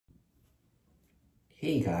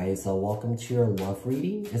Hey guys, welcome to your love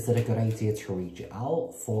reading. Is it a good idea to reach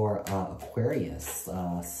out for Aquarius,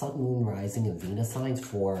 Sun, Moon, Rising, and Venus signs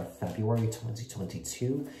for February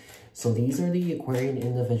 2022? So these are the Aquarian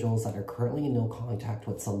individuals that are currently in no contact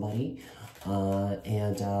with somebody. You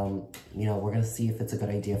know, we're going to see if it's a good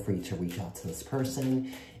idea for you to reach out to this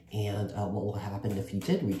person and what will happen if you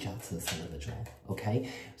did reach out to this individual, okay?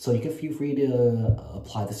 So you can feel free to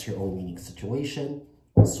apply this to your own unique situation.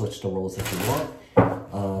 Switch the roles if you want.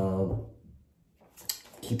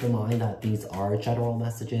 Keep in mind that these are general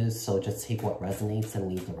messages, so just take what resonates and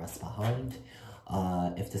leave the rest behind.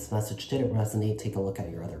 If this message didn't resonate, take a look at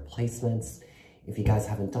your other placements. If you guys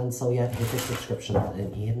haven't done so yet, hit the subscription button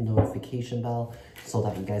and hit the notification bell so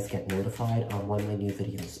that you guys get notified on when my new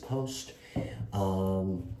videos post.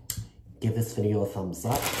 Give this video a thumbs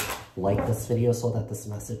up. Like this video so that this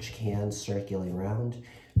message can circulate around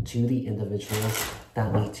to the individuals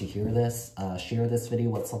that need to hear this. Share this video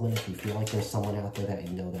with someone if you feel like there's someone out there that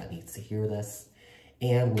you know that needs to hear this.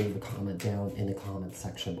 And leave a comment down in the comment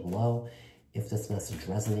section below if this message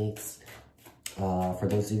resonates. For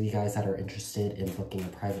those of you guys that are interested in booking a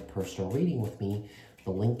private personal reading with me,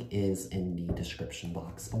 the link is in the description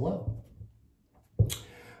box below.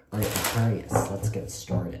 Alright, Aquarius, let's get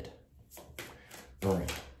started.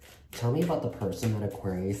 Alright. Tell me about the person that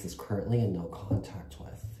Aquarius is currently in no contact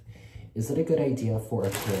with. Is it a good idea for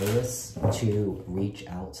Aquarius to reach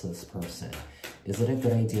out to this person? Is it a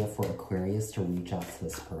good idea for Aquarius to reach out to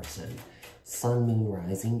this person? Sun, Moon,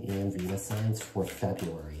 Rising, and Venus signs for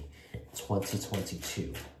February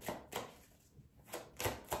 2022.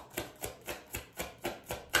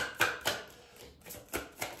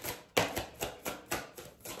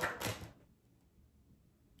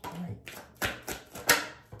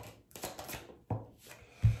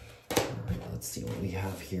 Let's see what we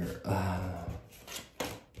have here.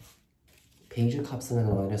 Page of Cups and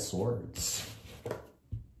the Nine of Swords.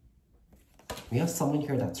 We have someone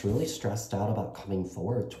here that's really stressed out about coming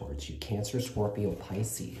forward towards you. Cancer, Scorpio,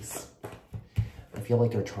 Pisces. I feel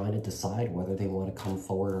like they're trying to decide whether they want to come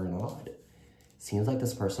forward or not. Seems like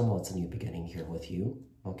this person wants a new beginning here with you.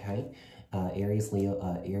 Okay. Aries,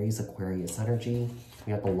 Leo, Aries, Aquarius energy.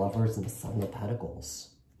 We have the Lovers and the Seven of Pentacles.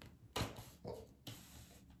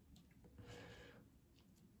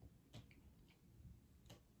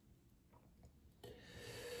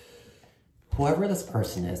 Whoever this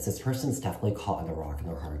person is, this person's definitely caught in a rock in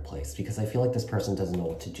their hard place because I feel like this person doesn't know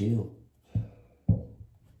what to do.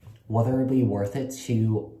 Whether it be worth it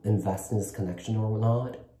to invest in this connection or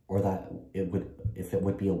not, or that if it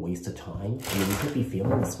would be a waste of time. I mean, you could be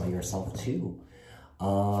feeling this by yourself too.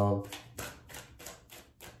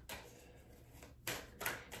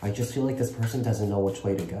 I just feel like this person doesn't know which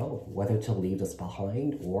way to go, whether to leave this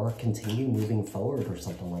behind or continue moving forward or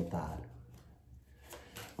something like that.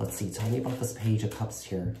 Let's see, tell me about this Page of Cups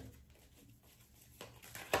here.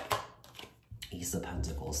 Ace of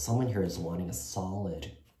Pentacles. Someone here is wanting a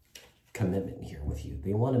solid commitment here with you.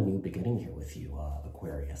 They want a new beginning here with you,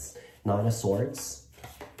 Aquarius. Nine of Swords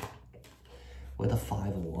with a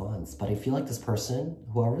Five of Wands. But I feel like this person,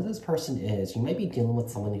 whoever this person is, you might be dealing with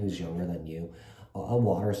someone who's younger than you. A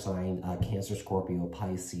water sign, Cancer, Scorpio,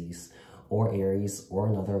 Pisces, or Aries, or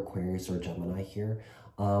another Aquarius or Gemini here.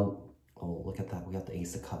 Oh, look at that. We got the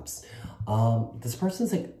Ace of Cups. This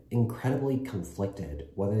person's like incredibly conflicted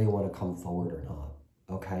whether they want to come forward or not.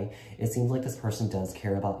 Okay. It seems like this person does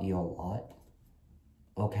care about you a lot.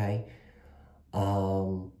 Okay.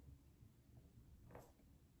 But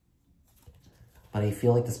I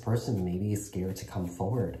feel like this person maybe is scared to come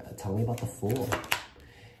forward. Tell me about the Fool.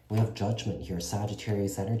 We have Judgment here.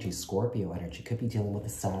 Sagittarius energy, Scorpio energy. Could be dealing with a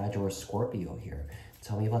Sag or a Scorpio here.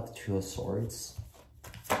 Tell me about the Two of Swords.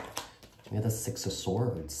 We have the Six of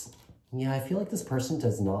Swords. Yeah, I feel like this person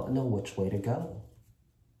does not know which way to go.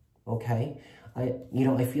 Okay? I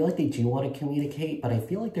feel like they do want to communicate, but I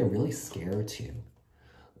feel like they're really scared to.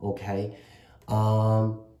 Okay?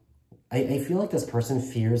 I feel like this person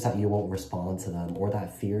fears that you won't respond to them or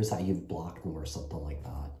that fears that you've blocked them or something like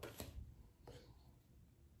that.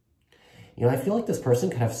 I feel like this person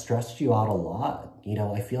could have stressed you out a lot.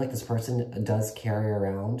 I feel like this person does carry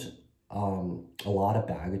around a lot of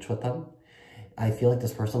baggage with them. I feel like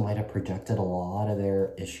this person might have projected a lot of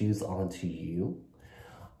their issues onto you.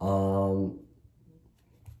 But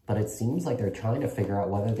it seems like they're trying to figure out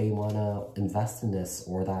whether they want to invest in this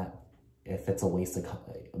or that if it's a waste of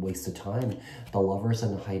time. The Lovers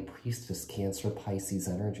and the High Priestess, Cancer, Pisces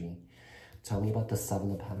energy. Tell me about the Seven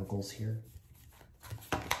of Pentacles here.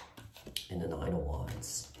 And the Nine of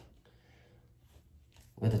Wands.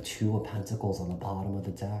 With the Two of Pentacles on the bottom of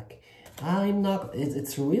the deck. I'm not,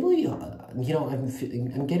 it's really, you know,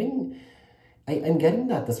 I'm getting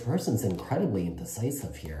that this person's incredibly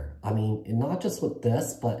indecisive here. I mean, not just with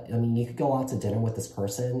this, but I mean, you could go out to dinner with this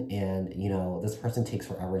person and, you know, this person takes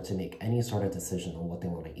forever to make any sort of decision on what they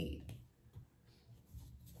want to eat.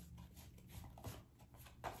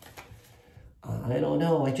 I don't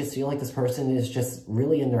know. I just feel like this person is just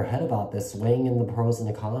really in their head about this, weighing in the pros and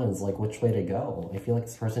the cons, like which way to go. I feel like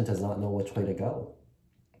this person does not know which way to go.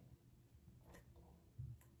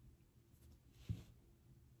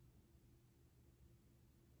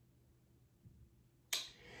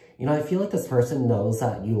 You know, I feel like this person knows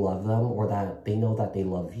that you love them or that they know that they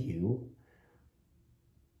love you.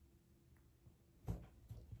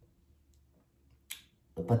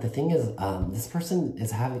 But the thing is, this person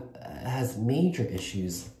has major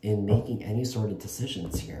issues in making any sort of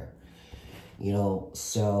decisions here. You know,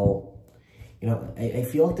 so, you know, I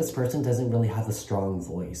feel like this person doesn't really have a strong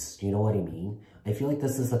voice. Do you know what I mean? I feel like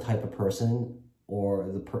this is the type of person,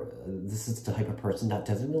 or this is the type of person that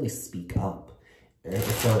doesn't really speak up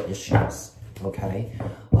if there are issues, okay?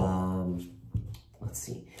 Let's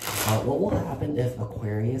see. What will happen if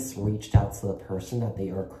Aquarius reached out to the person that they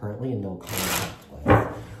are currently in no contact with?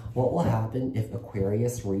 What will happen if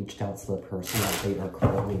Aquarius reached out to the person that they are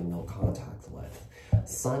currently in no contact with?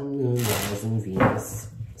 Sun, Moon, Rising, Venus,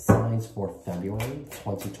 signs for February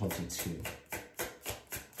 2022.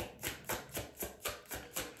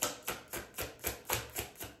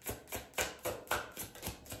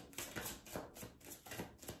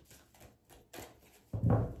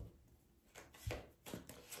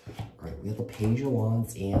 We have the Page of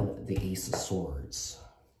Wands and the Ace of Swords.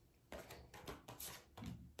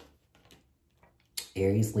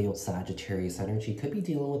 Aries, Leo, Sagittarius energy. Could be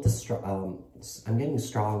dealing with the I'm getting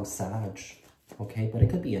strong Sag, okay? But it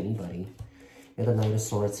could be anybody. We have the Knight of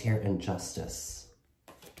Swords here and Justice.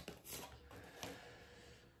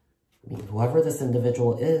 I mean, whoever this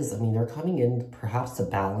individual is, I mean, they're coming in perhaps to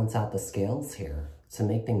balance out the scales here, to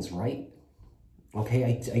make things right. Okay,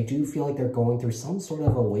 I do feel like they're going through some sort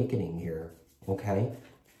of awakening here, okay?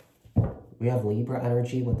 We have Libra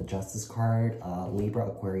energy with the Justice card, Libra,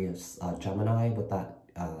 Aquarius, Gemini with that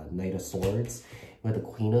Knight of Swords. We have the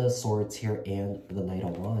Queen of Swords here and the Knight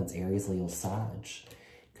of Wands, Aries, Leo, Sag.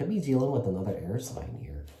 Could be dealing with another air sign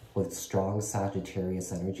here with strong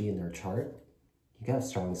Sagittarius energy in their chart. You got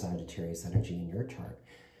strong Sagittarius energy in your chart.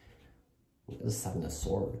 The Seven of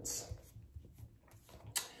Swords.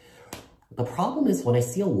 The problem is when I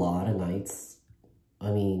see a lot of Knights,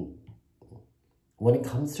 I mean, when it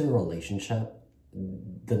comes to a relationship,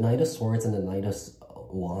 the Knight of Swords and the Knight of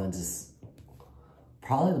Wands is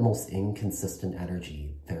probably the most inconsistent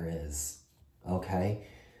energy there is, okay?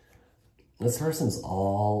 This person's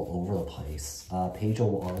all over the place. Page of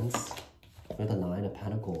Wands with the Nine of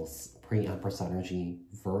Pentacles, pre-Empress energy,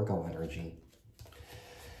 Virgo energy.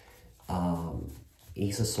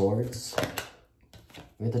 Ace of Swords.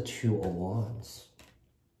 We have the Two of Wands.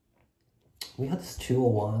 We have this Two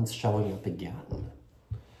of Wands showing up again.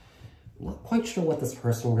 I'm not quite sure what this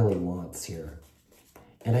person really wants here.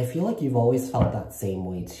 And I feel like you've always felt that same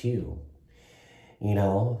way too. You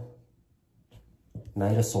know?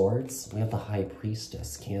 Knight of Swords. We have the High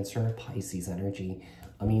Priestess. Cancer, Pisces energy.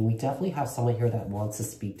 I mean, we definitely have someone here that wants to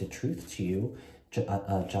speak the truth to you.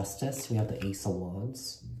 Justice. We have the Ace of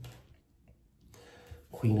Wands.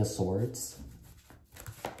 Queen of Swords.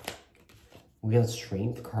 We have the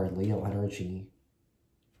Strength card, Leo energy.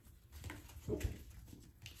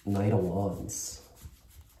 Knight of Wands.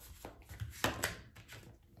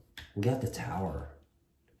 We got the Tower.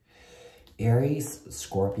 Aries,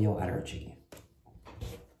 Scorpio energy.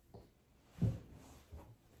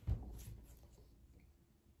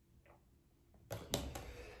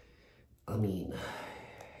 I mean,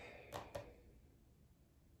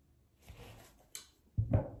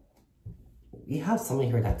 we have someone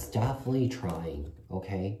here that's definitely trying,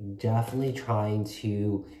 okay? Definitely trying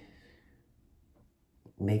to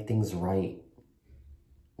make things right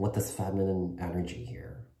with this feminine energy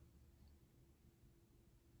here.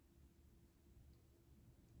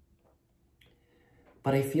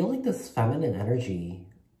 But I feel like this feminine energy,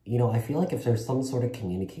 you know, I feel like if there's some sort of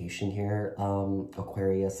communication here,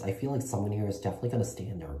 Aquarius, I feel like someone here is definitely going to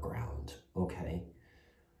stand their ground, okay?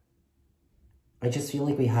 I just feel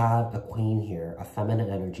like we have a queen here, a feminine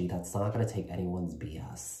energy that's not going to take anyone's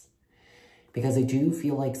BS. Because I do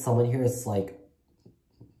feel like someone here is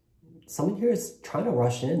trying to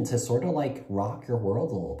rush in to sort of like rock your world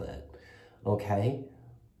a little bit, okay?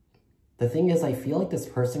 The thing is, I feel like this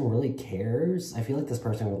person really cares. I feel like this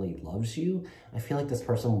person really loves you. I feel like this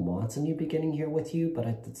person wants a new beginning here with you, but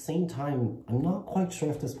at the same time, I'm not quite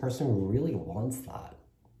sure if this person really wants that.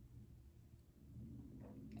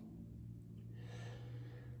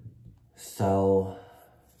 So,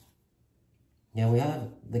 yeah, we have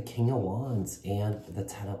the King of Wands and the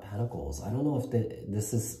Ten of Pentacles. I don't know if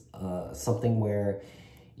this is something where,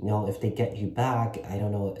 you know, if they get you back, I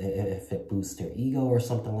don't know if it boosts their ego or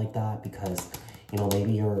something like that, because, you know,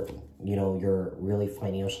 maybe you're really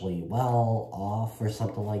financially well off or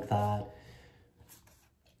something like that.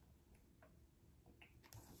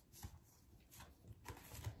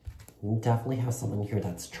 You definitely have someone here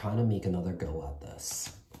that's trying to make another go at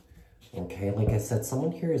this. Okay, like I said,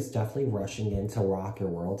 someone here is definitely rushing in to rock your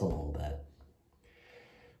world a little bit.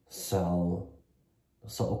 So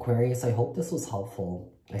Aquarius, I hope this was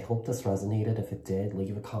helpful. I hope this resonated. If it did,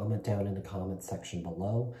 leave a comment down in the comment section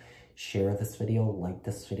below. Share this video, like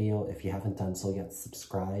this video. If you haven't done so yet,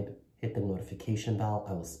 subscribe, hit the notification bell.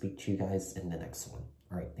 I will speak to you guys in the next one.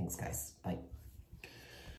 All right, thanks guys. Bye.